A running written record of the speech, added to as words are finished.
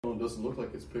It doesn't look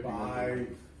like it's picking up.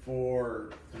 5, 4,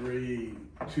 3,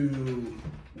 2,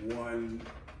 1.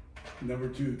 Number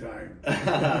 2 time.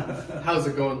 How's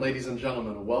it going, ladies and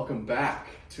gentlemen? Welcome back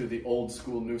to the Old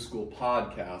School, New School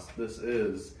podcast. This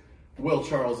is Will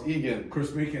Charles Egan, Chris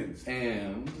Meekins,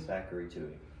 and Zachary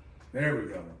Toohey. There we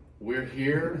go. We're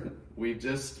here. We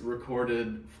just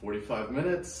recorded 45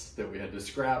 minutes that we had to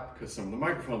scrap because some of the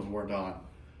microphones weren't on.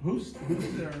 Who's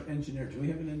our engineer? Do we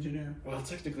have an engineer? Well,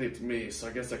 technically it's me, so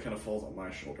I guess that kind of falls on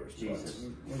my shoulders. Jesus.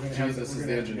 Jesus is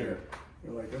the engineer.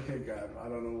 We're like, okay, God, I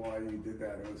don't know why you did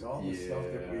that. It was all the stuff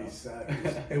that we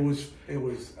said. It was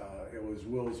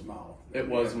Will's mouth. It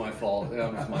was my fault. Yeah,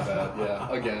 it was my bad.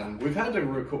 Yeah. Again, we've had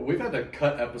to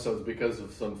cut episodes because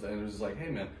of something. It was just like,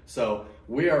 hey man. So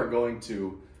we are going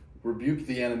to rebuke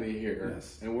the enemy here,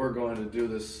 yes. And we're going to do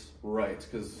this right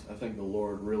because I think the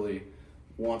Lord really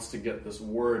wants to get this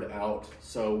word out.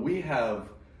 So we have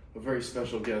a very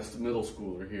special guest, middle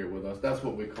schooler, here with us. That's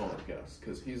what we call our guest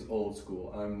because he's old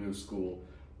school, I'm new school.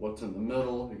 What's in the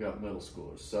middle? You got middle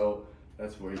schoolers. So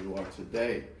that's where you are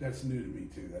today. That's new to me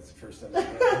too. That's the first time I've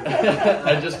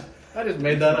heard I just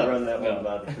made that up. Run that one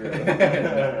about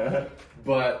through.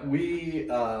 But we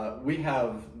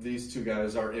have these two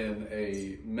guys are in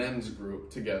a men's group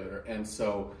together, and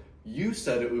so you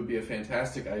said it would be a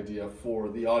fantastic idea for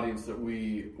the audience that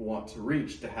we want to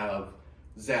reach to have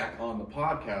Zach on the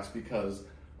podcast because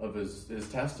of his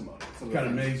testimony. Got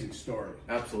an amazing story.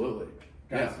 Absolutely.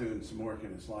 God's doing some work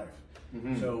in his life.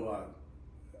 Mm-hmm. So,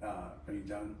 are you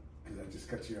done? Because I just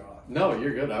cut you off. No,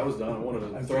 you're good. I was done. I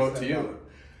wanted to throw it to you.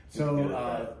 So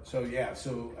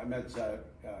I met Zach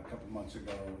a couple months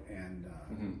ago, and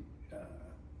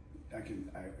I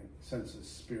sense the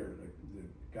spirit, the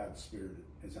God's spirit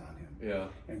is on him. Yeah.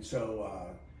 And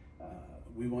so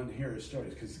we want to hear his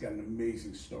stories because he's got an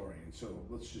amazing story. And so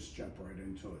let's just jump right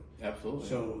into it. Absolutely.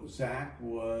 So Zach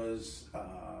was,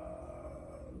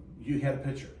 you had a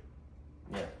picture.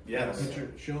 Yeah. Yes. A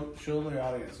picture. Show the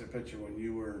audience a picture when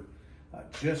you were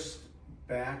just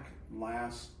back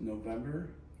last November.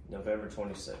 November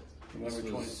 26th. November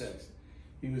 26th.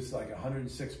 He was like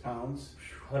 106 pounds.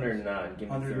 109. Give me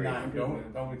 109. 3.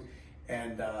 Don't.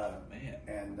 And man.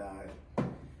 And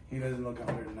he doesn't look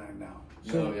 109 now.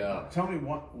 So yeah. Tell me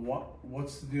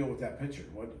what's the deal with that picture?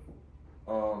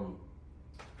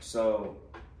 So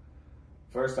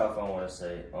first off, I want to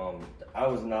say I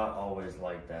was not always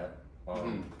like that.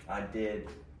 I did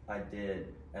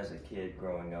as a kid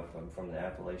growing up. I'm from the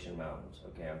Appalachian Mountains.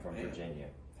 Okay, I'm from Virginia,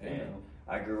 and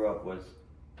I grew up with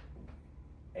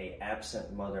a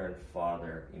absent mother and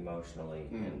father emotionally,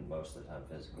 and most of the time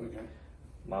physically. Okay.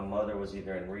 My mother was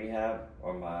either in rehab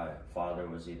or my father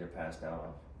was either passed out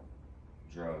of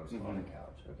drugs on the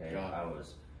couch. Okay, God.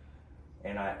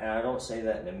 and I don't say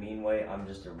that in a mean way. I'm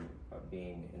just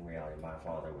being in reality. My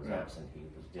father was absent. He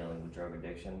was dealing with drug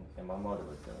addiction, and my mother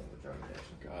was dealing with drug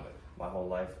addiction. Got it. My whole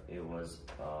life, it was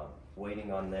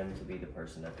waiting on them to be the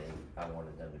person that I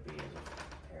wanted them to be as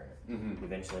a parent. Mm-hmm.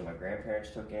 Eventually, my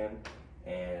grandparents took in,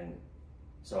 and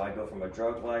so I go from a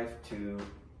drug life to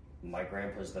my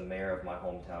grandpa's the mayor of my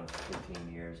hometown for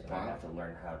 15 years, and I have to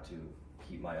learn how to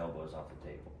keep my elbows off the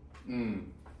table.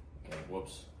 Okay.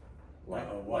 Whoops. But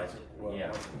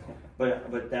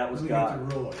that was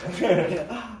God.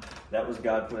 That was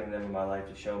God putting them in my life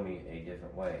to show me a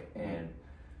different way, and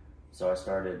so I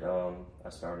started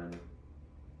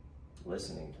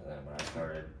listening to them, and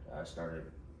I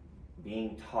started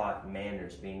being taught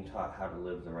manners, being taught how to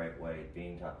live the right way,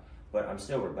 being taught. But I'm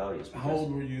still rebellious. How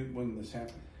old were you when this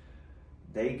happened?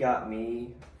 They got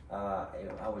me. I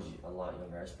was a lot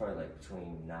younger. I was probably like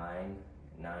between nine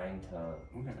to.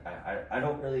 Okay. I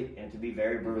don't really, and to be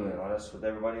very brutally honest with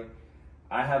everybody,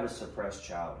 I have a suppressed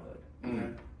childhood. Okay.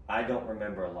 I don't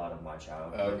remember a lot of my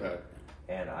childhood. Okay.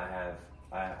 And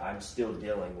I'm still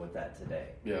dealing with that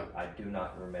today. Yeah. I do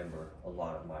not remember a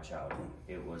lot of my childhood.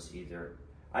 It was either,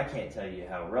 I can't tell you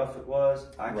how rough it was.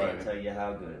 I can't tell you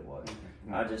how good it was.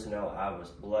 Mm-hmm. I just know I was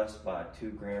blessed by 2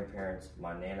 grandparents,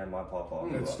 my nana and my papa.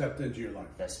 That stepped into your life.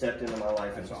 That stepped into my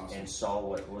life awesome. and saw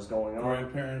what was going on.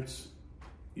 Grandparents,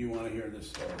 you want to hear this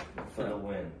story. For the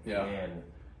win. Yeah. And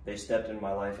they stepped into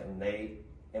my life,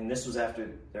 and this was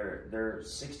after they're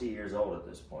 60 years old at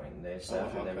this point. And they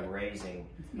after them raising.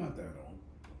 It's not that old.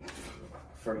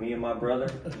 For me and my brother.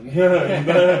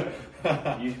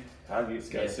 This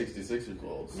guy's 66 years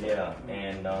old. So. Yeah,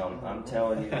 and I'm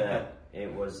telling you that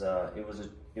it was a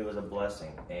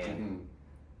blessing, and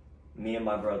me and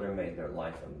my brother made their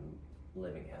life a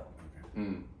living hell.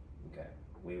 Okay,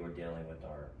 we were dealing with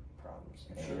our problems.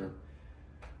 And,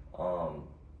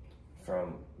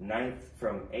 from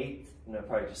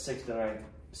 6th to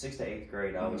 8th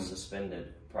grade, I was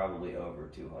suspended probably over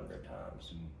 200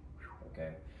 times.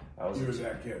 Okay, You were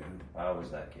that kid. I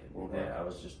was that kid. And I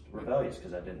was just rebellious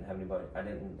because I didn't have anybody. I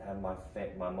didn't have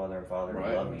my mother and father who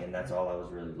loved me, and that's all I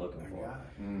was really looking for.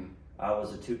 I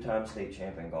was a 2-time state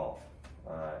champ in golf.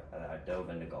 I dove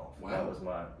into golf. Wow. That was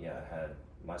I had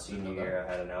my senior year.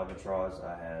 I had an albatross.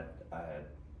 I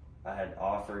had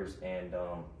offers, and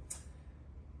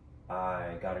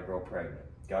I got a girl pregnant.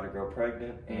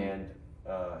 And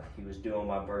he was due on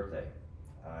my birthday.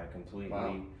 I completely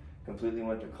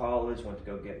went to college, went to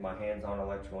go get my hands-on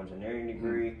electrical engineering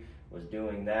degree, was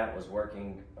doing that, was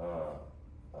working,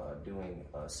 doing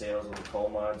sales of the coal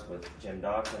mines with Jim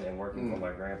Doxson and working for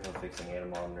my grandpa fixing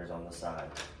anemometers on the side.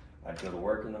 I'd go to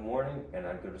work in the morning and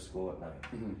I'd go to school at night.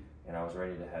 And I was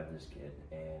ready to have this kid.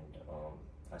 And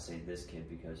I say this kid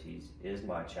because he is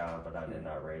my child, but I did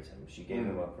not raise him. She gave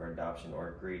him up for adoption,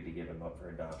 or agreed to give him up for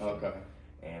adoption. Okay.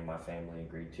 And my family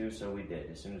agreed too, so we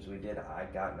did. As soon as we did, I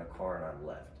got in a car and I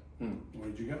left.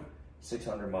 Where'd you go?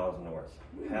 600 miles north.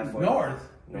 Halfway North?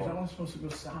 You're not supposed to go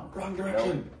south. Wrong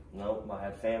direction. Nope. I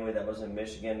had family that was in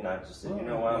Michigan, and I just said, you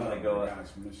know what, I'm going to go.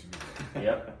 From Michigan.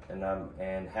 Yep.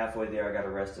 And halfway there, I got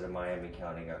arrested in Miami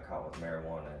County, got caught with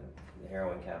marijuana and the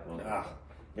heroin capital.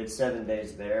 Did 7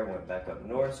 days there, went back up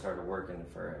north, started working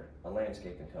for a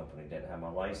landscaping company, didn't have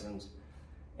my license,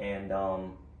 and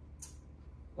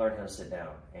learned how to sit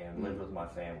down and lived with my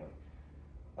family.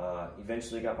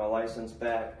 Eventually got my license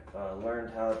back,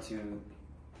 learned how to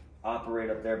operate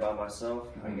up there by myself.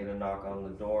 I get a knock on the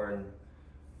door, and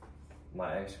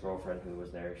my ex-girlfriend who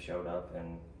was there showed up,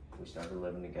 and we started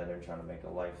living together and trying to make a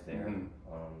life there.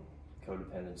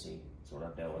 Codependency is what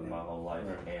I've dealt with my whole life.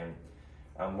 And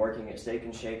I'm working at Steak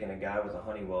and Shake, and a guy with a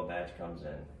Honeywell badge comes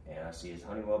in, and I see his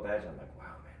Honeywell badge, and I'm like,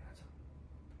 wow,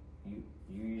 man,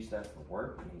 you use that for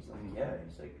work? And he's like, yeah.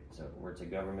 He's like, it's a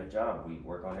government job. We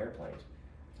work on airplanes.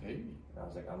 Hey. And I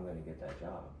was like, I'm going to get that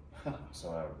job.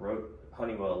 So I wrote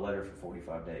Honeywell a letter for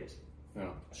 45 days.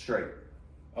 Straight.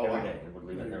 Every day. They would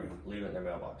leave it in their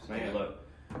mailbox. Hey, look,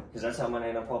 because that's how my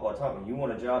Nana Papa taught me. You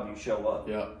want a job, you show up.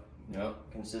 Yep.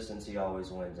 Consistency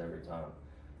always wins every time.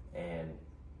 And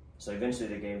so eventually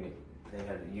the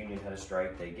union had a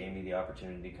strike. They gave me the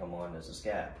opportunity to come on as a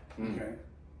scab. Okay.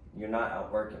 You're not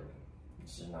outworking me.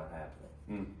 This is not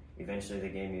happening. Eventually they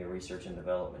gave me a research and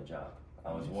development job.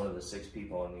 I was one of the 6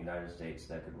 people in the United States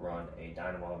that could run a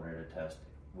dynamometer to test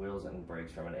wheels and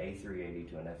brakes from an A380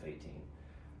 to an F-18.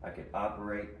 I could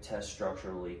operate, test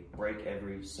structurally, break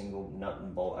every single nut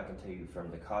and bolt. I can tell you from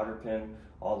the cotter pin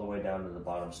all the way down to the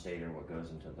bottom stator what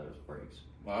goes into those brakes.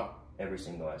 Wow. Every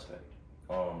single aspect.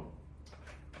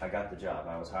 I got the job.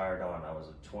 I was hired on. I was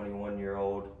a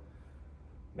 21-year-old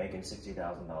making $60,000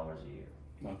 a year.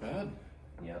 Not bad.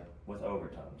 Yep, with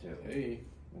overtime too. Hey.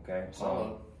 Okay,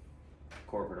 so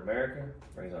corporate America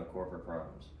brings on corporate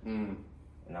problems. And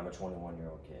I'm a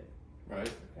 21-year-old kid. Right.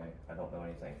 Okay, I don't know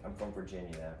anything. I'm from Virginia,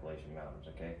 the Appalachian Mountains.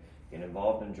 Okay, get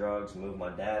involved in drugs, move my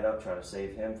dad up, try to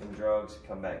save him from drugs,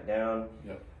 come back down.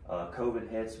 Yep. COVID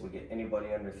hits, we get anybody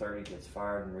under 30 gets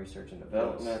fired in research and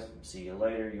development. See you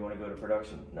later. You want to go to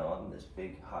production? No, I'm this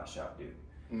big hotshot dude.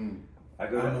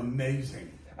 I'm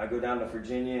amazing. I go down to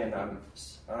Virginia, and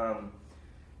I'm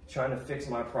trying to fix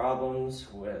my problems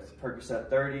with Percocet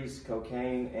 30s,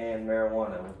 cocaine, and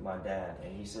marijuana with my dad.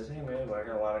 And he says, hey man, I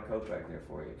got a lot of coke back there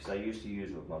for you. Because I used to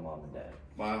use it with my mom and dad.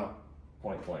 Wow.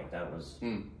 Point blank. That was,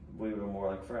 we were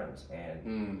more like friends.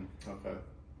 And okay.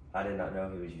 I did not know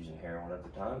he was using heroin at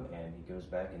the time. And he goes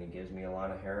back and he gives me a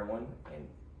line of heroin. And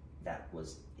that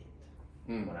was it.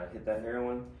 When I hit that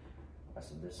heroin, I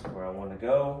said, this is where I want to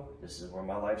go. This is where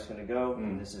my life's going to go.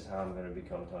 And this is how I'm going to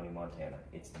become Tony Montana.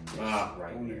 It's this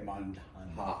right Tony here. Montana.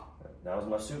 That was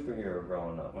my superhero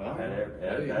growing up. Well,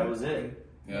 that was it.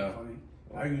 Yeah. Funny.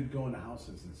 How you go into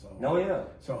houses and so on? No, yeah.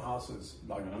 So houses,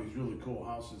 like these really cool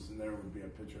houses, and there would be a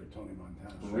picture of Tony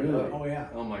Montana. Really? Oh, yeah.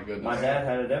 Oh, my goodness. My dad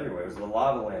had it everywhere. It was the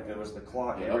lava lamp. It was the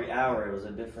clock. Every hour it was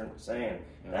a different saying.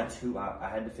 That's who I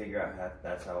had to figure out.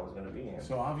 That's how I was going to be him.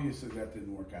 So obviously that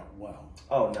didn't work out well.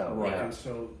 Oh, no. Right. And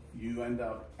so you end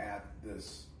up at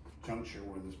this juncture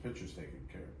where this picture's taken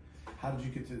care of. How did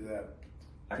you get to that?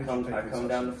 I come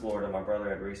down to Florida. My brother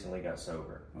had recently got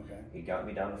sober. Okay. He got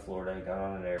me down to Florida, got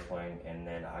on an airplane, and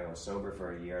then I was sober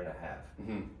for a year and a half.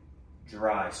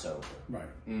 Dry sober. Right.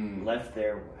 Left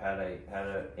there, had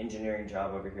a engineering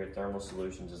job over here at Thermal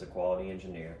Solutions as a quality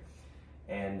engineer.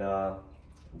 And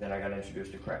then I got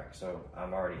introduced to crack. So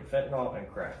I'm already in fentanyl and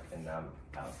crack, and I'm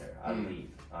out there. I leave.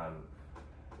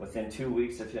 Within 2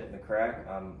 weeks of hitting the crack,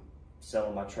 I'm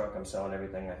selling my truck. I'm selling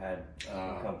everything I had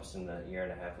encompassing the year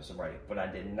and a half of sobriety. But I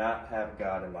did not have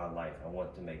God in my life. I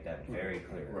want to make that very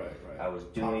clear. Right. I was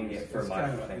doing it for my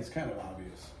family. It's kind of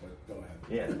obvious, but go ahead.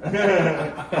 Yeah.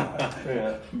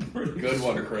 Good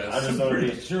one, Chris. I just want to be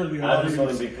clear. I just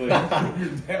want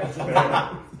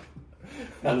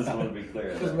to be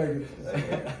clear.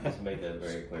 Just make that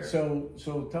very clear. So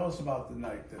tell us about the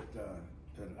night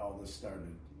that all this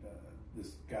started.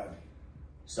 This God.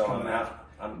 So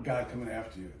God coming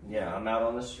after you. Yeah, I'm out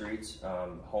on the streets,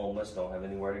 homeless, don't have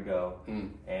anywhere to go,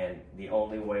 and the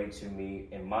only way to me,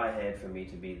 in my head, for me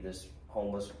to be this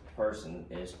homeless person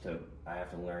is I have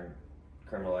to learn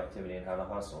criminal activity and how to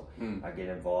hustle. I get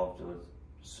involved with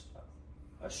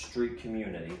a street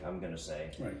community, I'm going to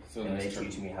say, right. So and they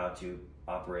teach me how to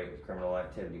operate with criminal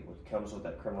activity. What comes with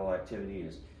that criminal activity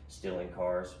is stealing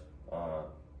cars,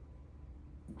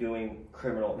 doing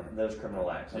those criminal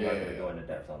acts. I'm not going to go into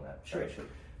depth on that. Sure.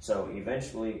 So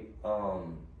eventually,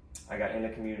 I got in a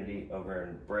community over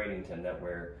in Bradenton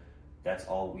where that's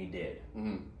all we did.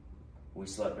 We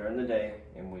slept during the day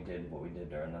and we did what we did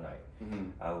during the night.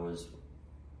 I was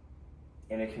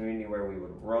in a community where we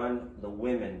would run the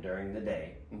women during the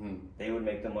day. They would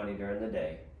make the money during the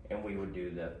day, and we would do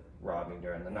the robbing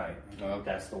during the night.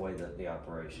 That's the way that the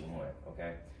operation went.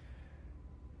 Okay.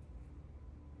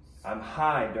 I'm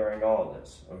high during all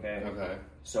this, okay? Okay.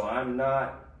 So I'm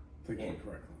not thinking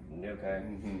correctly. Okay.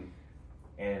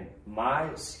 And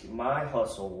my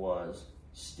hustle was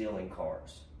stealing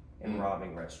cars and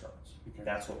robbing restaurants. Okay.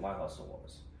 That's what my hustle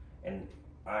was. And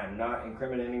I'm not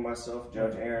incriminating myself.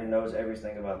 Judge Aaron knows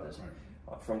everything about this.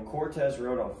 Right. From Cortez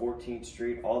Road on 14th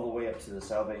Street all the way up to the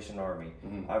Salvation Army,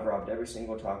 I've robbed every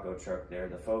single taco truck there,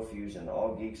 the Faux Fusion,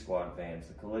 all Geek Squad vans,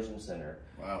 the Collision Center,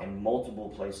 and multiple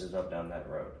places up down that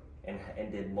road.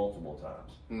 And did multiple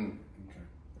times.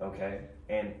 Okay?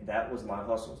 And that was my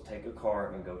hustle. Take a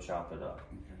car and go chop it up.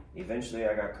 Eventually,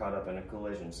 I got caught up in a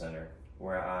collision center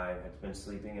where I had been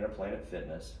sleeping in a Planet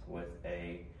Fitness with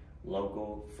a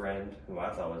local friend who I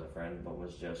thought was a friend, but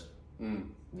was just,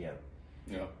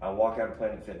 I walk out of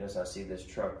Planet Fitness, I see this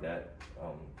truck that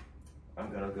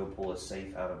I'm going to go pull a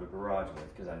safe out of a garage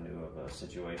with because I knew of a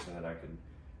situation that I could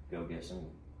go get some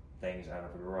things out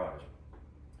of a garage.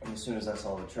 And as soon as I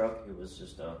saw the truck, it was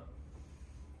just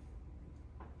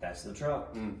that's the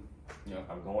truck.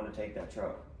 I'm going to take that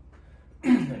truck.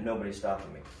 And nobody's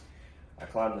stopping me. I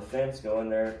climb the fence, go in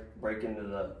there, break into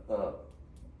the,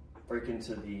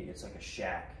 it's like a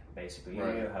shack, basically. You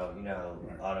know how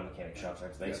auto mechanic shops are.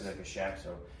 It's basically like a shack.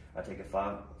 So I take a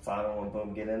 5-on-1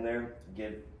 boom, get in there,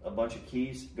 get a bunch of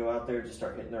keys, go out there, just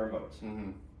start hitting the remotes.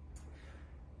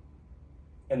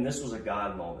 And this was a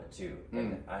God moment too,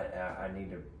 and I need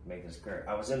to make this clear.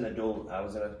 I was in a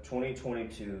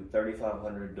 2022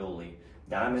 3500 dually,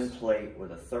 diamond plate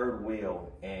with a third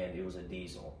wheel, and it was a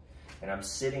diesel. And I'm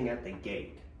sitting at the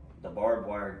gate, the barbed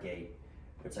wire gate.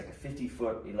 It's like a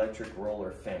 50-foot electric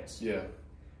roller fence. Yeah.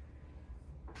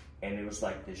 And it was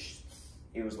like this.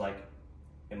 It was like,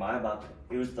 am I about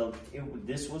to?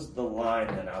 This was the line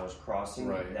that I was crossing.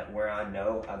 Right. That where I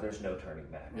know there's no turning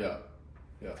back. Yeah.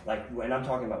 Yeah. Like, and I'm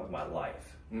talking about with my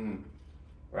life.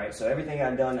 Right? So everything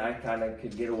I'd done, I kind of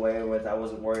could get away with. I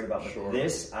wasn't worried about. But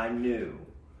this, I knew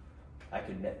I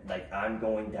could, I'm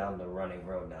going down the running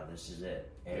road now. This is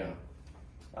it. And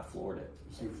I floored it.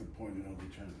 So it's the point of no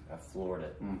return. I floored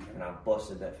it. And I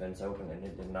busted that fence open, and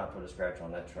it did not put a scratch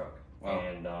on that truck. Wow.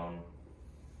 And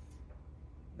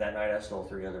that night I stole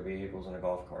 3 other vehicles and a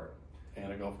golf cart.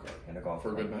 And a golf cart. And a golf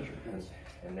cart. For good measure.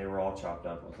 And they were all chopped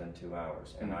up within 2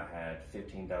 hours. And I had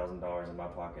 $15,000 in my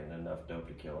pocket and enough dope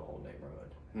to kill a whole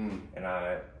neighborhood. And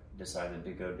I decided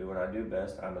to go do what I do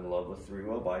best. I'm in love with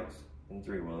 3-wheel bikes and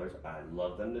 3-wheelers. I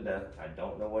love them to death. I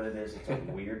don't know what it is. It's a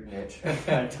weird niche.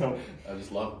 I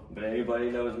just love them. But anybody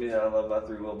knows me that I love my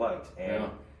 3-wheel bikes. And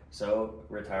so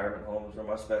retirement homes are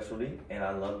my specialty. And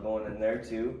I love going in there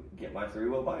to get my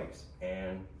 3-wheel bikes.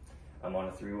 And I'm on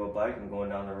a 3-wheel bike, I'm going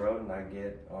down the road, and I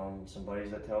get some buddies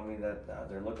that tell me that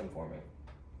they're looking for me.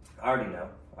 I already know.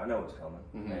 I know what's coming.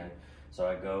 And so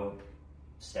I go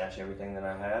stash everything that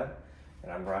I have,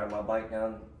 and I'm riding my bike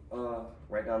down,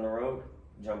 right down the road.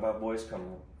 Jump out boys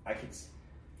come.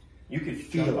 You could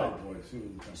feel jump it. Out boys.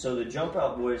 So the jump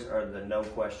out boys are the no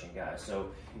question guys. So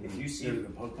if you see, they're the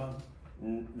po-pom?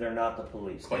 They're not the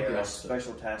police. They're a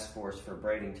special task force for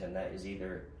Bradenton that is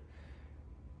either.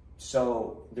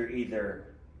 So they're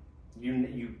either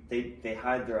they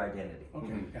hide their identity.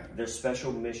 Okay. They're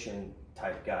special mission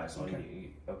type guys.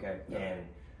 Okay. Yeah. And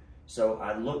so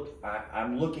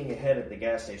I'm looking ahead at the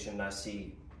gas station and I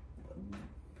see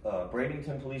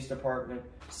Bradenton Police Department,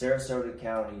 Sarasota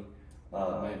County,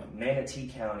 Manatee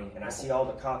County, and I see all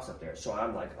the cops up there. So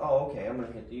I'm like, oh, okay, I'm going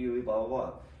to hit the UE, blah, blah,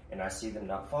 blah. And I see them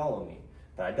not follow me.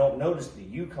 But I don't notice the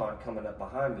Yukon coming up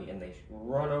behind me, and they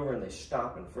run over and they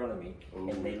stop in front of me. Ooh.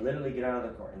 And they literally get out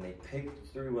of the car, and they pick the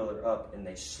three-wheeler up, and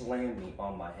they slam me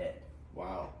on my head.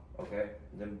 Wow. Okay?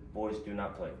 Them boys do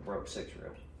not play. Broke 6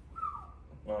 ribs.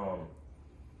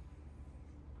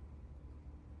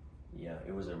 Yeah,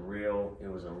 it was a real.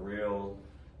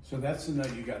 So that's the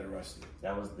night you got arrested.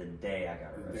 That was the day I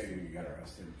got arrested. The day you got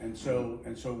arrested. And so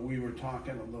we were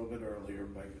talking a little bit earlier,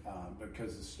 but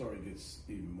because the story gets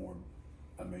even more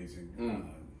amazing.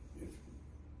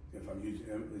 If I'm using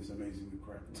is amazing the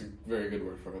correct word? It's a very good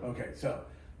word for it. Okay, so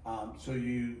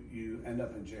you end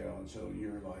up in jail, and so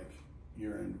you're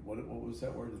in what was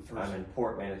that word? The first. I'm in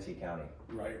Port Manatee County.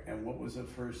 Right, and what was the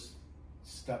first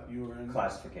step you were in?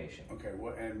 Classification. Okay,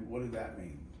 what did that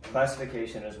mean?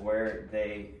 Classification is where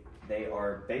they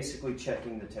are basically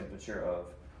checking the temperature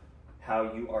of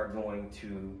how you are going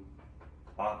to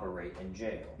operate in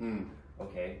jail.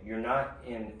 Okay, you're not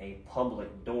in a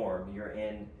public dorm. You're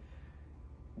in.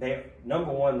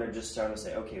 Number one, they're just starting to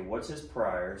say, okay, what's his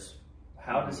priors?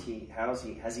 Has he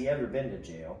ever been to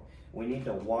jail? We need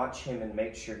to watch him and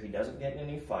make sure he doesn't get in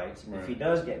any fights. Right. If he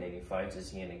does get in any fights,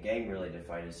 is he in a gang-related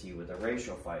fight? Is he with a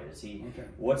racial fight?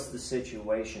 What's the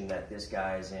situation that this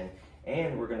guy is in?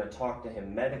 And we're going to talk to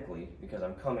him medically because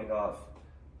I'm coming off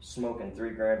smoking 3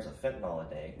 grams of fentanyl a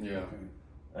day. Yeah. Okay.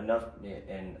 Enough,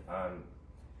 and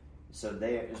so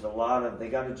there's a lot of, they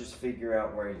got to just figure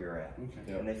out where you're at.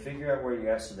 Okay. Yep. And they figure out where you're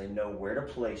at so they know where to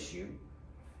place you.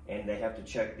 And they have to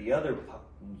check the other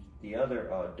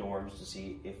dorms to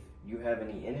see if you have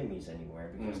any enemies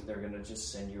anywhere, because they're going to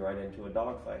just send you right into a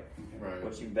dogfight, right.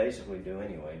 Which you basically do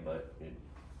anyway, but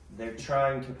they're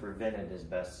trying to prevent it as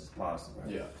best as possible.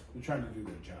 Right. Yeah. They're trying to do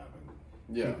their job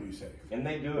and keep you safe. And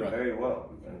they do it very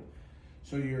well. Okay.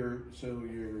 So you're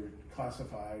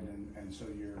classified, and so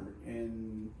you're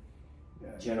in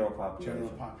general population. General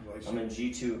population. I'm in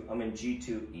G2. I'm in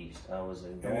G2 East. I was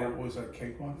in dorm. And it was a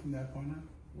cakewalk from that point on?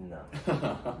 No.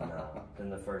 In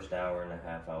the first hour and a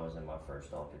half, I was in my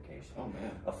first altercation. Oh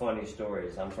man! A funny story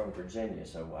is I'm from Virginia,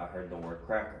 so I heard the word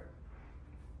cracker,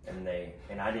 and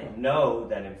I didn't know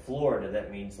that in Florida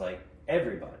that means like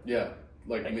everybody. Yeah,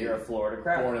 like me. You're a Florida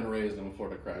cracker. Born and raised in a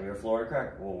Florida cracker. You're a Florida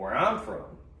cracker. Well, where I'm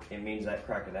from, it means that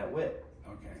cracker, that whip.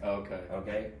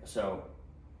 Okay. So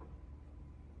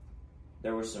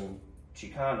there were some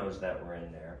Chicanos that were in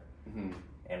there,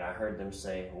 and I heard them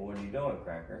say, "Well, what are you doing,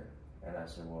 cracker?" And I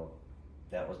said, "Well,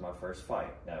 that was my first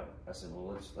fight." I said,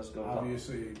 "Well, let's go."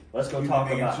 Obviously, let's go talk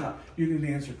about. You didn't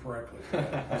answer correctly.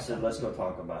 I said, "Let's go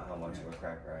talk about how much of a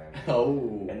cracker I am."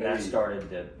 Oh, and that started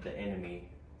the enemy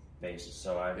basis.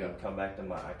 So I came back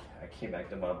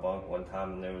to my bunk one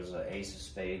time, and there was an ace of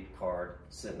spade card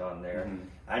sitting on there.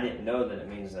 I didn't know that it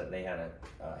means that they had a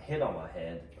hit on my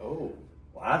head. Oh.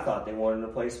 Well, I thought they wanted to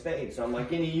play spades. So I'm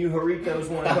like, any of you Jaritos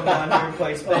want to come down here and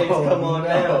play spades? Come on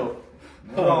down.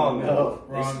 Wrong.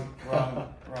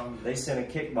 They sent a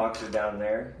kickboxer down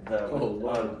there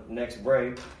on next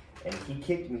break, and he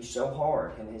kicked me so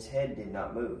hard, and his head did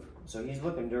not move. So he's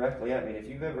looking directly at me. And if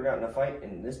you've ever gotten in a fight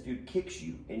and this dude kicks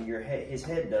you, and his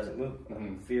head doesn't move,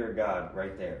 fear of God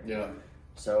right there. Yeah.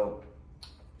 So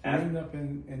you ended up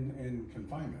in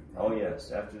confinement. Right? Oh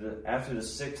yes. After the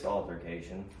 6th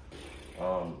altercation,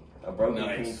 a broken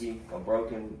pinky, a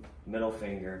broken middle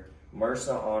finger,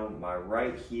 MRSA on my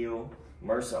right heel,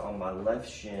 MRSA on my left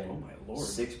shin, oh my Lord.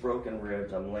 6 broken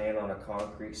ribs. I'm laying on a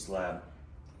concrete slab,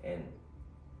 and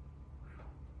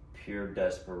pure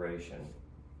desperation.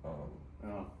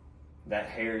 That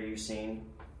hair you've seen,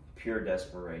 pure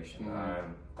desperation.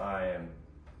 I'm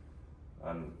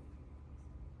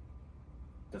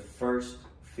the first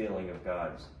feeling of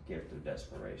God's gift of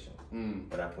desperation,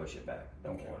 but I push it back.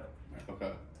 Don't want it.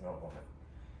 Okay. I don't want it.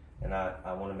 And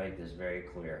I want to make this very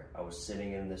clear. I was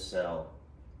sitting in the cell,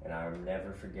 and I'll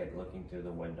never forget looking through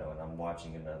the window, and I'm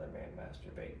watching another man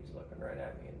masturbate. He's looking right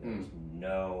at me, and there's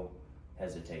no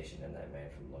hesitation in that man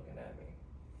from looking at me.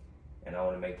 And I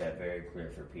want to make that very clear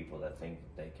for people that think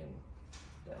that they can.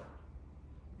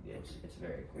 It's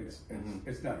very clear.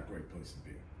 It's not a great place to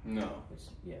be. No.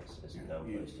 It's no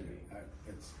place to be.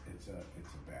 It's a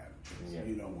bad.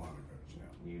 You don't want to go to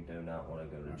jail. You do not want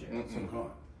to go to jail.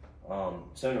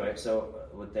 So anyway,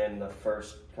 within the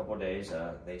first couple of days,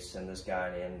 they send this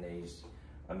guy in.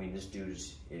 This dude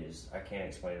is I can't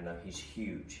explain it enough. He's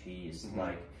huge. He's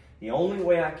like, the only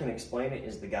way I can explain it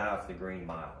is the guy off the Green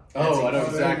Mile. I know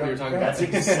exactly what you're talking about. That's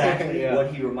exactly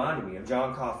what he reminded me of,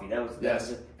 John Coffey.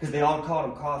 That's because they all called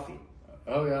him Coffee.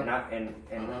 Oh yeah.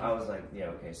 And I was like, yeah,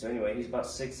 okay. So anyway, he's about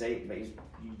 6'8", but he's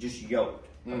just yoked.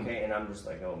 Okay, and I'm just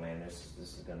like, oh man, this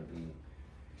is gonna be.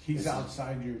 He's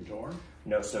outside your door?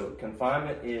 No, so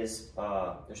confinement is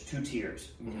there's 2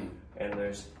 tiers, and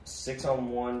there's 6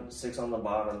 on one, 6 on the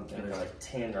bottom, and there's like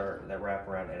 10 that wrap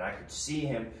around. And I could see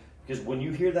him because when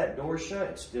you hear that door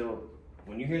shut,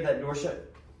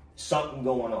 something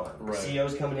going on. Right. The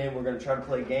CO's coming in. We're gonna try to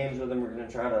play games with him. We're gonna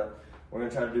try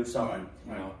to do something.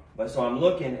 Right. But so I'm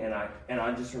looking, and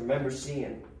I just remember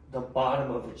seeing the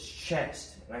bottom of his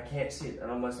chest, and I can't see it,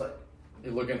 and I'm just like,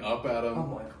 you're looking up at him.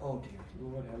 I'm like, oh dear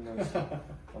Lord, have mercy.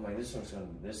 I'm like, this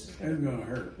is gonna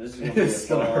hurt. This is gonna be It's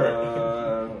gonna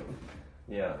hurt.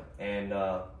 Yeah, and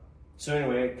so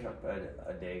anyway,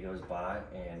 a day goes by,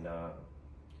 and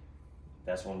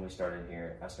that's when I started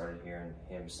hearing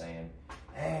him saying,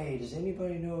 "Hey, does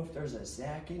anybody know if there's a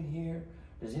Zach in here?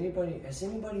 Has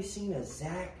anybody seen a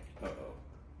Zach?"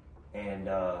 And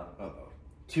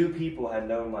 2 people had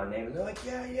known my name, and they're like,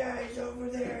 "Yeah, he's over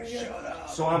there." Yeah. Shut up.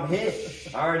 So I'm hit.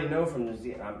 I already know from this,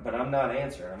 but I'm not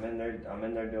answering. I'm in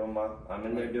there doing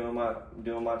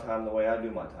my time the way I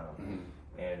do my time.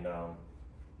 And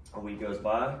a week goes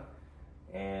by,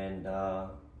 and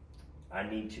I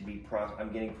need to be.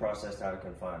 I'm getting processed out of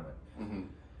confinement.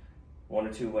 1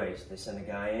 or 2 ways. They send a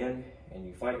guy in, and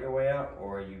you fight your way out,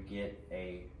 or you get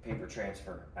a paper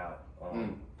transfer out.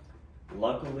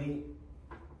 Luckily,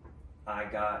 I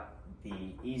got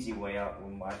the easy way out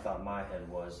when I thought my head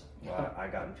was. I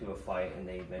got into a fight, and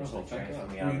they eventually transferred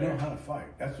me out You there. know how to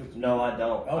fight. That's what. No, I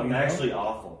don't. Oh, I'm you actually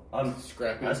awful. I'm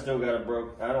scrappy. I still got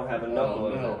I don't have a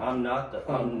knuckle in no. it. I'm not.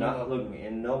 Look at me.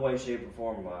 In no way, shape, or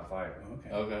form am I a fighter.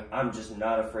 Okay. I'm just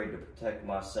not afraid to protect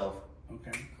myself.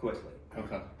 Quickly.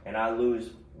 Okay. And I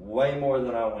lose way more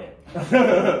than I win.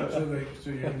 So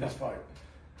you're in this fight.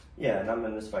 Yeah, and I'm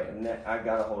in this fight, and I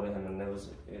got a hold of him, and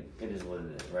it is what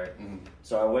it is, right?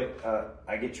 So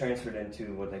I get transferred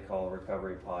into what they call a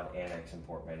recovery pod annex in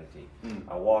Port Manatee.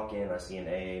 I walk in, I see an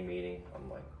AA meeting. I'm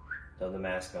like, throw the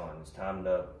mask on. It's time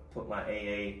to put my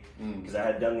AA, because I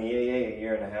had done the AA a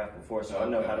year and a half before, so I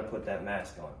know how to put that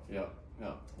mask on. Yeah.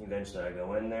 Eventually, I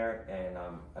go in there, and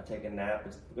I take a nap.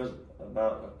 It goes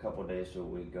about a couple of days to a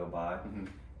week go by.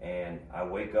 And I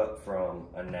wake up from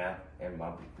a nap, and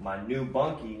my new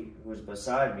bunkie, who's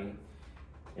beside me,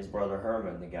 is Brother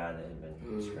Herman, the guy that had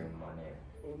been screaming my name.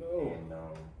 Oh no! And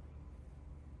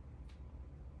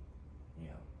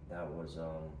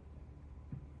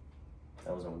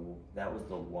that was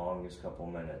the longest couple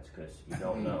minutes, because you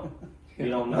don't know, you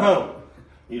don't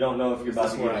know if you're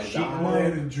about to get a sheet Am pulled. I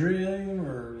in a dream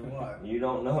or what? You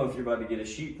don't know if you're about to get a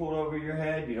sheet pulled over your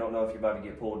head. You don't know if you're about to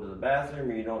get pulled to the bathroom.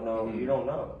 Or you don't know. You don't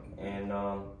know. And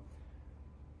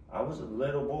I was a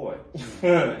little boy,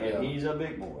 and he's a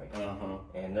big boy.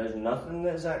 And there's nothing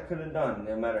that Zach could have done,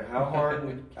 no matter how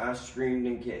hard I screamed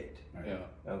and kicked.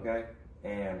 Okay.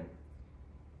 And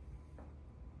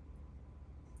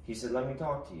he said, "Let me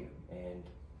talk to you." And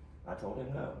I told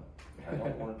him, "No, I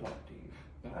don't want to talk to you.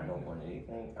 I don't want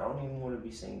anything. I don't even want to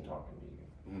be seen talking to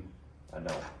you. I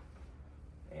don't."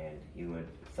 And he would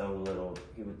throw little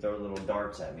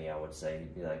darts at me. I would say,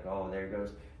 he'd be like, "Oh, there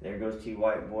goes T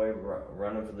White boy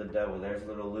running for the devil. There's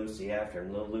little Lucy after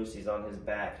him. Little Lucy's on his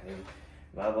back." And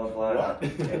blah blah blah. What?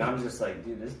 And I'm just like,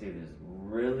 dude, this dude is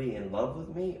really in love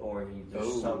with me, or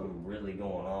there's something really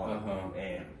going on.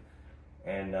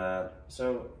 And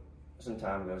so some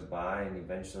time goes by, and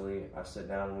eventually I sit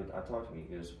down and I talk to him.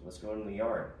 He goes, "Let's go in the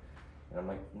yard." And I'm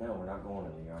like, "No, we're not going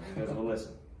in the yard." He goes, "Well,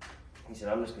 listen." He said,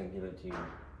 "I'm just going to give it to you,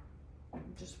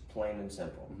 just plain and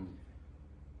simple."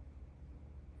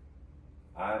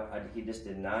 He just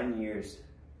did 9 years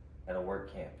at a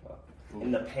work camp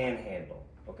in the Panhandle.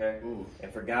 Okay,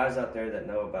 and for guys out there that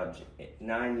know about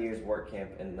 9 years work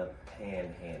camp in the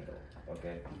Panhandle.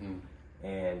 Okay,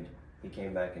 and he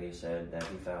came back and he said that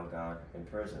he found God in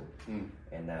prison,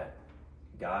 and that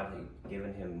God had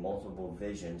given him multiple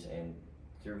visions, and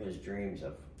through his dreams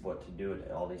of what to do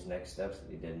at all these next steps that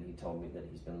he did. And he told me that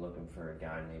he's been looking for a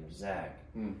guy named Zach.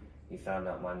 He found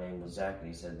out my name was Zach, and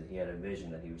he said that he had a vision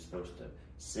that he was supposed to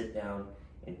sit down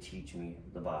and teach me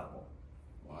the Bible.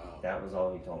 Wow. That was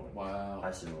all he told me. Wow. I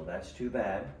said, "Well, that's too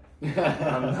bad.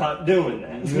 I'm not doing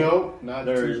that." Nope, not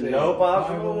There is no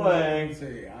possible way.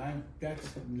 See,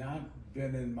 that's not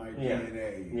been in my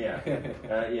DNA.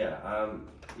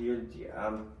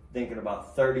 I'm thinking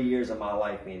about 30 years of my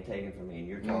life being taken from me, and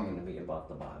you're talking to me about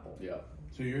the Bible. Yeah.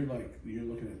 So you're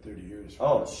looking at 30 years.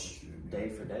 Day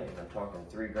for day. I'm talking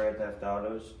 3 grand theft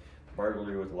autos,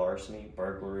 burglary with larceny,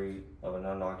 burglary of an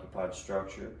unoccupied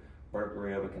structure,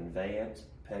 burglary of a conveyance,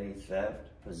 petty theft,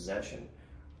 possession.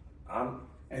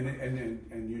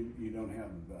 And you don't have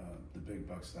the big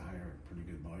bucks to hire a pretty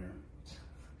good lawyer.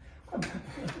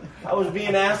 I was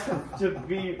being asked to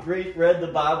read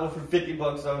the Bible for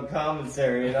 $50 on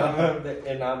commissary,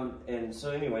 and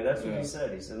so anyway, that's what he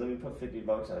said. He said, "Let me put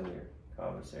 $50 on your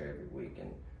commissary every week,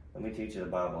 and let me teach you the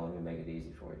Bible, and let me make it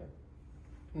easy for you."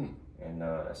 And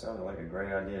that sounded like a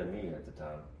great idea to me at the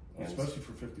time. Well, especially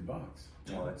for $50.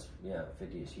 Oh,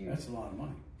 50 is huge. That's a lot of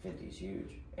money. 50 is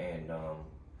huge, and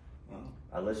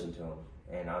I listened to him,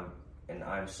 and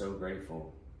I'm so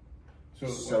grateful.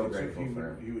 So grateful for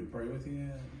him. He would pray with you?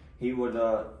 He would,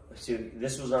 see,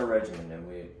 this was our regimen, and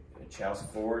we Child's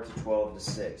 4 to 12 to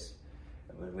 6.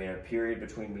 We had a period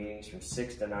between meetings from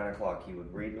 6 to 9 o'clock. He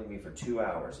would read with me for 2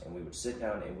 hours, and we would sit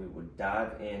down and we would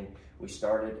dive in. We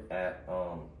started at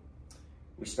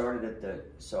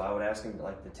so I would ask him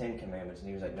like the 10 commandments, and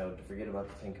he was like, "No, forget about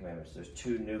the 10 commandments. There's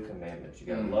 2 new commandments. You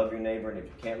gotta love your neighbor, and if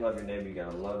you can't love your neighbor, you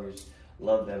gotta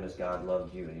love them as God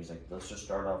loved you." And he's like, "Let's just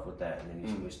start off with that." And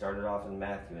then we started off in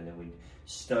Matthew, and then we'd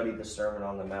study the Sermon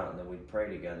on the Mount, and then we'd pray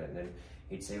together. And then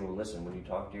he'd say, "Well, listen, when you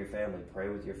talk to your family, pray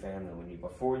with your family.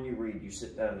 Before you read, you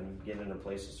sit down and you get in a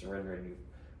place of surrender, and you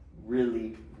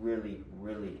really, really,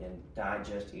 really, and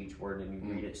digest each word, and you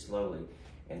read it slowly."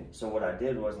 And so what I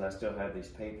did was, and I still have these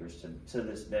papers to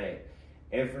this day,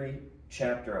 every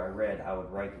chapter I read, I would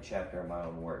write the chapter in my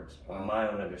own words, my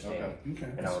own understanding.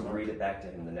 Okay. And I would read it back to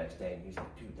him the next day, and he's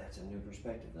like, "Dude, that's a new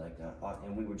perspective." Like that.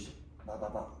 And we would just blah, blah,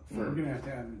 blah. We're going to have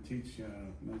him teach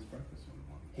men's breakfast one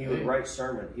morning. He would write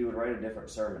sermon. He would write a different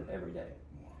sermon every day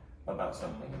about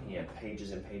something. And he had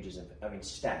pages and pages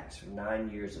stacks, 9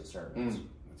 years of sermons.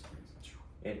 That's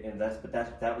crazy.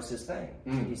 That was his thing.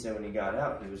 He said when he got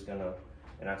out, he was going to,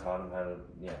 and I taught him how to,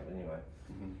 anyway.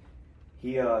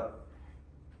 He,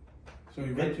 So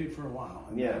he went to you for a while,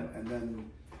 and Yeah. then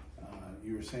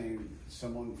you were saying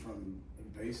someone from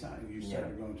Bayside, you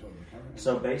started going to a recovery?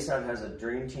 So Bayside has a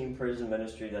Dream Team prison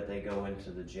ministry that they go into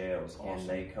the jails, and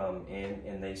they come in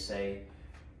and they say,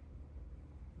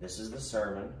 "This is the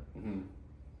sermon.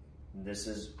 This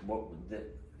is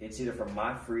it's either from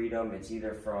my freedom, it's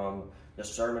either from the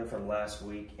sermon from last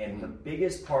week." And the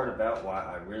biggest part about why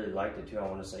I really liked it too, I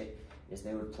want to say, is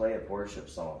they would play a worship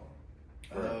song.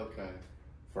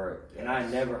 And I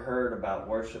never heard about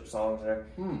worship songs there,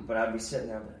 but I'd be sitting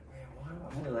there, like, "Man, why do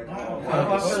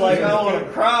I feel like I want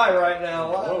to cry right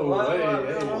now?"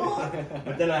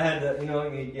 But then I had to,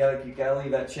 you gotta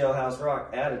leave that chill house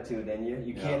rock attitude in you.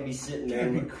 You can't be sitting there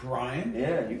and be crying.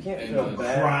 Yeah, you can't feel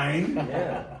bad. Crying.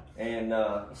 Yeah, and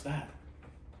what's that?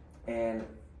 And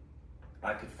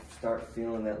I could start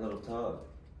feeling that little tug.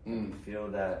 I could feel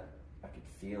that. I could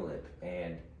feel it,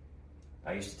 and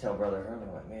I used to tell Brother Herman,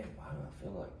 I'm like, "Man, why do I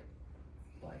feel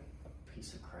like a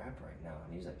piece of crap right now?"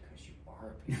 And he's like, "Because you are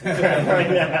a piece of crap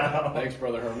right now." Thanks,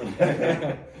 Brother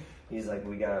Herman. He's like,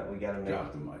 we gotta make.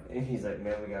 Drop the mic. And he's like,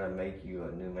 "Man, we gotta make you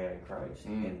a new man in Christ."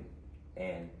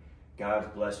 And God's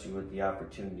blessed you with the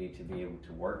opportunity to be able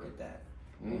to work at that.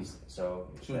 So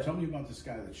tell me about this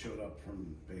guy that showed up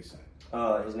from Bayside.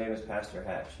 His name is Pastor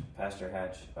Hatch. Pastor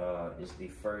Hatch is the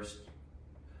first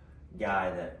guy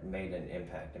that made an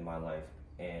impact in my life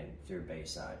and through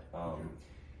Bayside.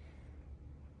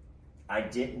 I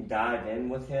didn't dive in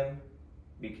with him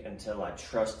until I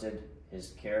trusted his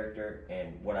character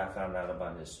and what I found out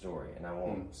about his story. And I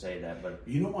won't say that, but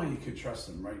you know why you could trust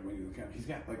him, right? When you look at him, he's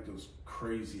got like those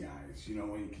crazy eyes. You know,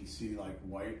 when you can see like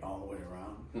white all the way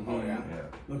around. Oh yeah.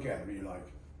 Look at him, you're like,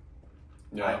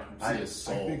 I see his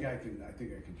soul. I think I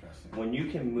can trust him. When you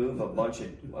can move a bunch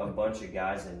of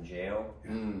guys in jail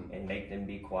and make them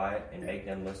be quiet and make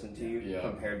them listen to you,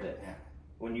 compared to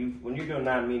when you're doing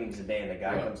 9 meetings a day and a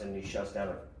guy comes in and he shuts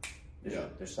down.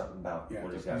 There's something about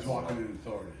what he's got. He's walking in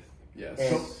authority.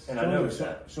 Yes. And I noticed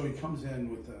that. So he comes in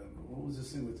with what was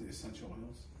this thing with the essential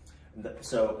oils?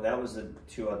 So that was the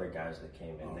 2 other guys that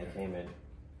came in. Okay. They came in,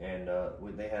 and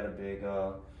they had a big.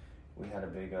 We had a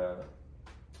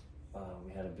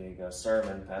big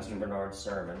sermon, Pastor Bernard's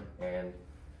sermon, and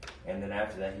then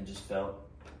after that, he felt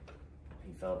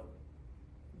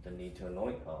the need to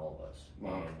anoint all of us,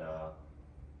 and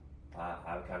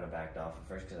I kind of backed off at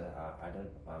first because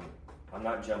I'm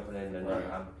not jumping in and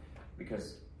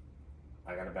because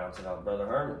I got to bounce it off Brother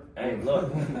Herman. Hey,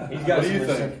 look,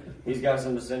 he's got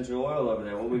some essential oil over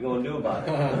there. What are we going to do about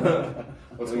it?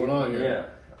 What's going on here?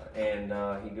 Yeah, and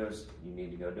he goes, "You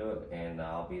need to go do it, and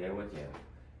I'll be there with you."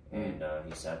 And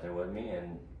he sat there with me,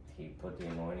 and he put the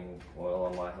anointing oil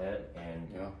on my head, and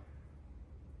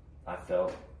I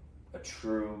felt a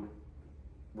true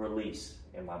release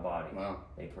in my body. Wow!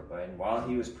 And while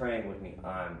he was praying with me,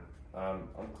 I'm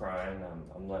crying,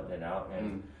 I'm letting it out,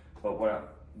 and but what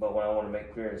I want to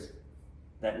make clear is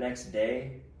that next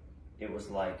day, it was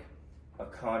like a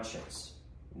conscience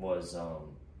was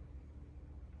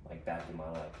like back in my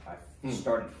life. I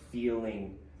started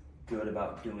feeling good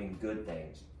about doing good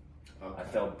things. I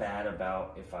felt bad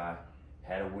about if I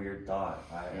had a weird thought.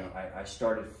 I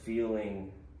started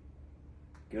feeling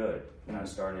good, and I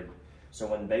started. So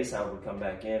when Bayside would come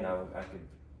back in,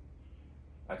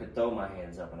 I could throw my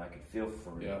hands up and I could feel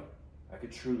free. Yeah. I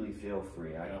could truly feel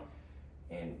free.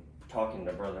 And talking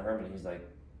to Brother Herman, he's like,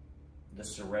 the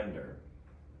surrender.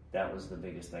 That was the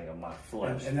biggest thing of my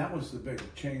flesh. And that was the big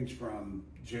change from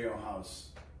jailhouse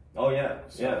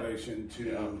salvation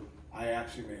to I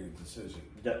actually made a decision.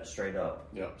 Straight up.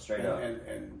 Yeah. Straight up.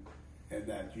 And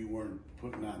that you weren't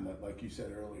putting on the, like you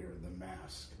said earlier, the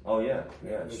mask. Oh yeah.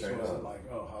 Yeah. This Straight wasn't up. like,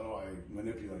 oh, how do I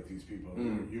manipulate these people?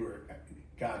 You were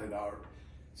got it out.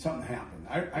 Something happened.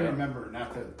 I remember,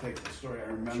 not to take the story, I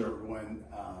remember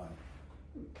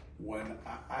when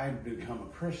I'd become a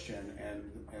Christian and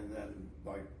then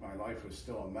like my life was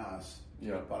still a mess.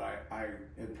 Yeah. But I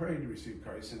had prayed to receive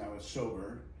Christ and I was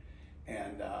sober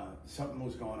and something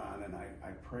was going on and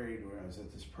I prayed when I was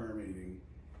at this prayer meeting.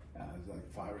 It was like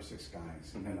 5 or 6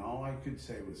 guys and all I could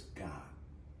say was God.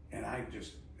 And I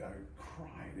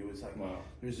cried. It was like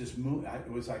there's this move.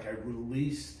 It was like I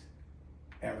released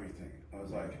everything. I was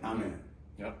like, I'm in.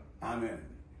 Yep. I'm in.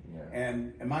 Yeah.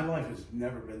 And my life has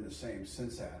never been the same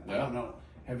since that. I don't know.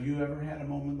 Have you ever had a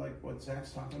moment like what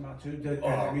Zach's talking about too?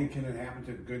 I mean, can it happen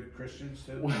to good Christians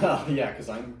too? Well, yeah, because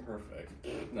I'm perfect.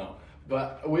 No.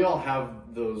 But we all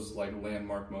have those like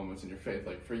landmark moments in your faith.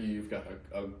 Like for you, you've got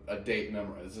a date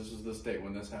memorized. This was this date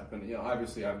when this happened. You know,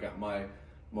 obviously I've got my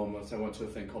moments. I went to a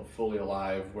thing called Fully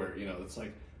Alive where, you know, it's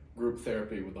like group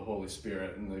therapy with the Holy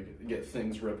Spirit and they get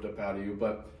things ripped up out of you.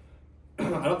 But I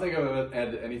don't think I've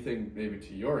had anything maybe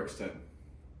to your extent,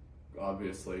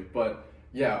 obviously. But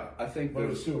yeah, I think but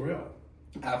it's still real.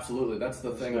 Absolutely. That's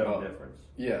the thing no about difference.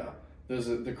 Yeah.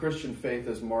 The Christian faith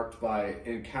is marked by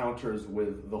encounters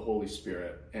with the Holy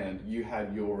Spirit, and you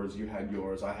had yours,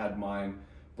 I had mine,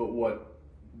 but what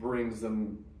brings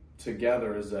them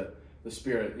together is that the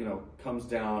Spirit, you know, comes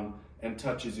down and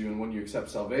touches you, and when you accept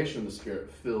salvation, the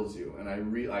Spirit fills you, and I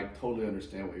totally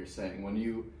understand what you're saying. When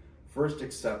you first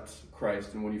accept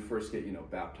Christ, and when you first get, you know,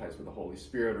 baptized with the Holy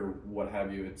Spirit or what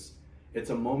have you, it's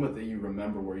a moment that you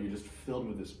remember where you're just filled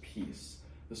with this peace.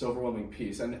 This overwhelming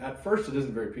peace, and at first it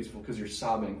isn't very peaceful because you're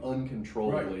sobbing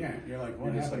uncontrollably. Right? Yeah, you're like,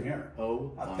 what happened here?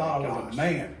 Oh, I thought I was a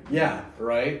man. Yeah,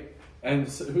 right. And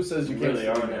who says you really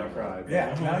can't are now? cry?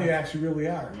 Yeah, now you actually really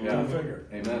are. Yeah, Go figure.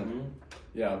 Amen. Mm-hmm.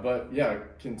 Yeah, but yeah,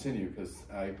 continue because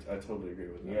I totally agree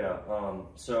with that. Yeah.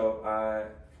 So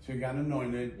you got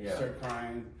anointed. Yeah. Start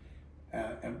crying,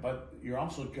 but you're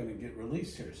also going to get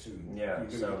released here soon. Yeah, You're going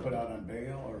to get put out on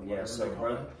bail or whatever they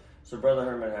call it. So Brother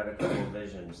Herman had a couple of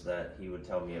visions that he would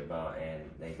tell me about, and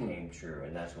they came true,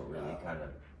 and that's what really kind of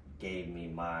gave me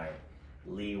my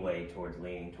leeway towards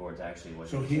leaning towards actually what.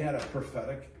 So he had a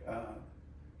prophetic.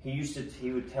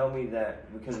 He would tell me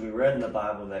that because we read in the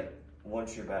Bible that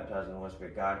once you're baptized in the Holy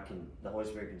Spirit, the Holy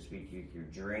Spirit can speak to you your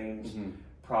dreams,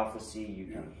 prophecy, you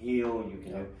can heal, you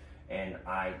can. And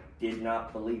I did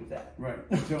not believe that. Right.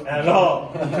 At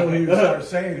all. Until he would start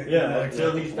saying it. Yeah,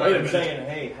 until he started saying,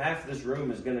 hey, half this room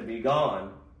is going to be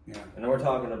gone. Yeah. And we're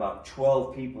talking about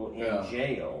 12 people in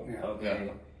jail, Yeah.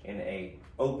 in a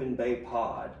open bay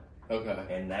pod. Okay.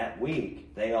 And that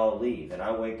week, they all leave. And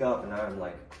I wake up and I'm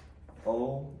like,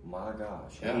 oh my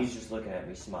gosh. And he's just looking at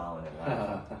me smiling and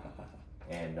laughing.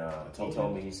 And he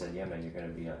told me, he said, yeah, man, you're gonna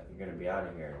be out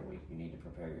of here in a week. You need to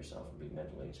prepare yourself and be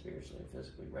mentally and spiritually and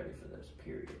physically ready for this,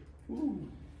 period.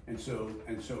 Ooh. And so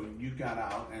you got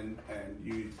out and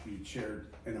you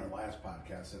shared in our last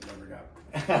podcast that never got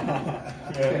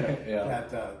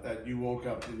that you woke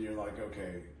up and you're like,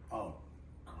 okay, oh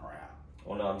crap.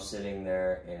 Well, no, I'm sitting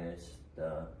there and it's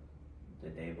the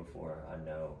day before I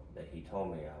know that he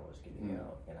told me I was getting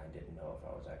out, and I didn't know if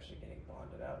I was actually getting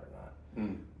bonded out or not.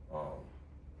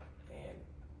 And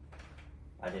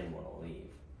I didn't want to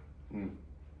leave.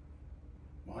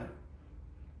 Why?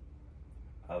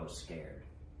 I was scared.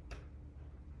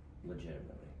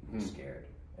 Legitimately scared.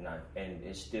 And I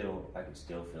could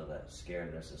still feel that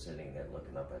scaredness of sitting there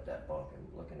looking up at that bunk and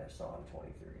looking at Psalm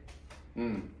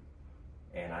 23.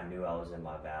 And I knew I was in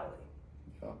my valley.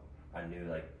 Yeah. I knew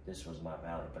like this was my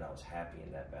valley, but I was happy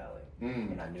in that valley.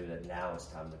 And I knew that now it's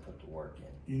time to put the work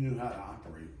in. You knew how to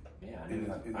operate. Yeah,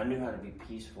 I knew how to be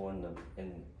peaceful and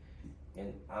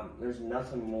there's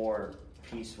nothing more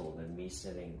peaceful than me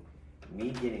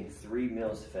getting 3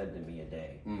 meals fed to me a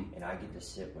day, and I get to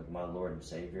sit with my Lord and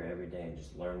Savior every day and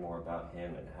just learn more about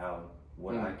Him and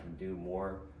what I can do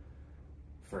more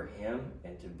for him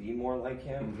and to be more like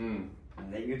him,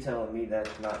 and that you're telling me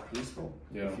that's not peaceful.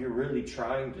 Yeah. If you're really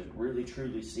trying to really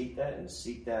truly seek that and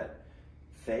seek that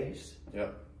face,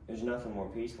 there's nothing more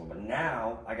peaceful. But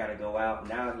now I got to go out.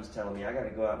 Now he's telling me I got to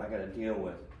go out and I got to deal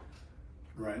with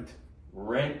rent,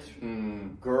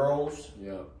 girls,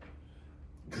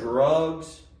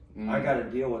 drugs. I got to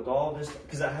deal with all this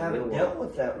because I haven't dealt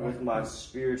with that with my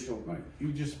spiritual. Right.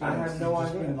 You just I had no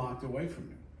idea. Been locked away from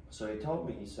you. So he told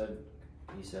me. He said,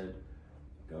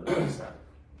 go to Bayside.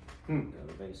 Go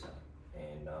to Bayside,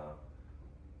 and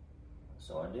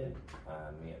so I did.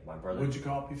 Me and my brother. What'd you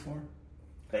call it before?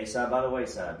 Bayside by the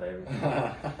wayside, baby.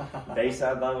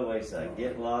 Bayside by the wayside.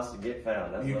 Get lost and get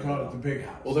found. That's you what called it the big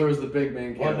house. Well, there was the big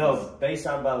main campus. Well, no,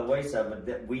 Bayside by the wayside, but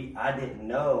I didn't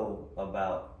know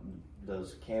about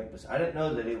those campuses. I didn't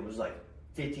know that it was like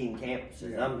 15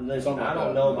 campuses. Yeah. I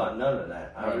don't know about none of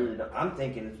that. I really don't. I'm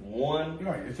thinking it's one. You're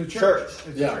right. It's a church. It's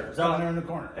a church. It's down there in the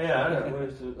corner. Yeah, I know.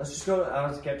 Let's just go. I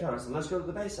kept telling him, I said, let's go to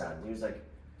the Bayside. And he was like,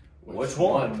 which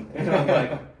one? And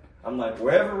I'm like,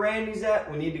 wherever Randy's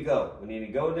at, we need to go. We need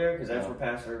to go there because that's where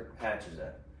Pastor Hatch is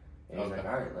at. And he's like,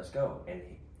 all right, let's go. And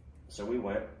so we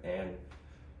went, and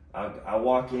I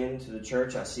walk into the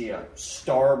church. I see a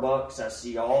Starbucks. I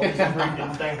see all these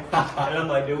freaking things. And I'm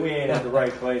like, dude, we ain't at the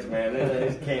right place, man.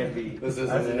 This can't be. This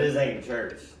ain't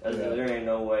church. There ain't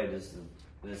no way this.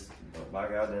 My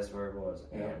God, that's where it was.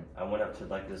 And I went up to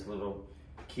like this little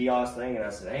kiosk thing, and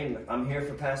I said, hey, I'm here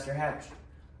for Pastor Hatch.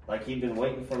 Like he'd been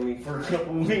waiting for me for a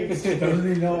couple weeks.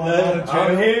 Doesn't he know I'm out of jail?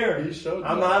 I'm here. He showed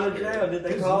I'm out of jail. Did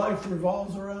they His call life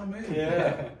revolves around me.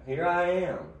 Yeah, here I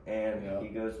am. And he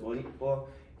goes, well,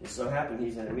 it so happened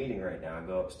he's in a meeting right now. I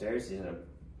go upstairs.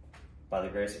 By the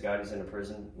grace of God, he's in a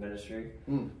prison ministry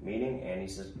meeting, and he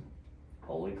says,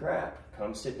 holy crap,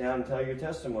 come sit down and tell your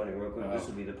testimony real quick. This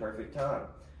will be the perfect time.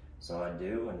 So I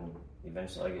do, and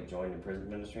eventually I get joined in prison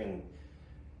ministry, and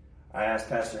I asked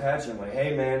Pastor Hatch, I'm like,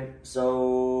 hey man,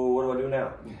 so what do I do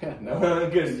now?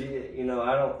 Because,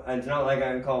 I don't, it's not like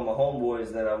I can call my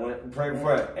homeboys that I went and prayed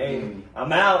for. Hey,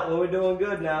 I'm out, well, we're doing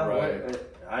good now. Right.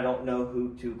 I don't know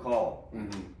who to call.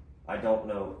 I don't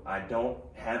know. I don't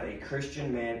have a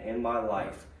Christian man in my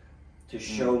life to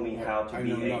show me how to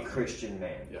be a Christian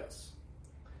man. Yes.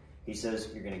 He says,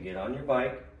 you're going to get on your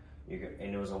bike.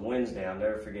 And it was a Wednesday, I'll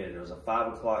never forget it. It was a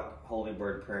 5 o'clock Holy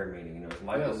Bird prayer meeting. And it was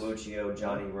Michael Lucio,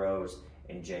 Johnny Rose,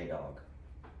 and J-Dog.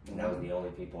 And that was the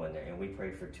only people in there. And we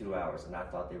prayed for 2 hours. And I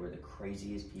thought they were the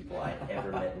craziest people I'd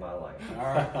ever met in my life. All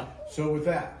right. So with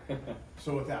that,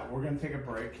 we're going to take a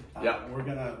break. We're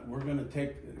going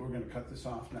to cut this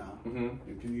off now.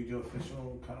 Can you do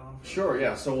official cutoff? Sure.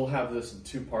 Yeah. So we'll have this in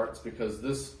 2 parts because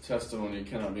this testimony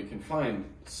cannot be confined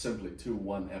simply to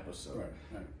one episode.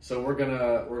 Right. So we're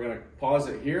gonna pause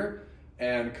it here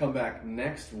and come back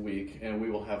next week, and we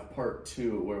will have part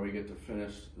 2 where we get to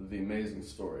finish the amazing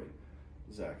story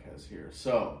Zach has here.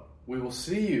 So we will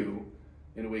see you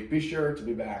in a week. Be sure to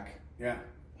be back. Yeah.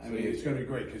 I mean, it's going to be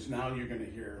great because now you're going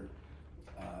to hear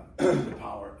the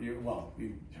power. You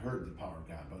heard the power of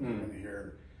God, but you're going to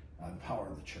hear the power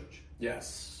of the church.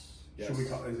 Yes. Should we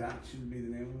call? Should be the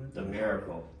name of it? The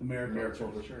miracle. The miracle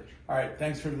of the church. All right.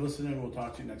 Thanks for listening. We'll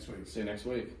talk to you next week. See you next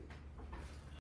week.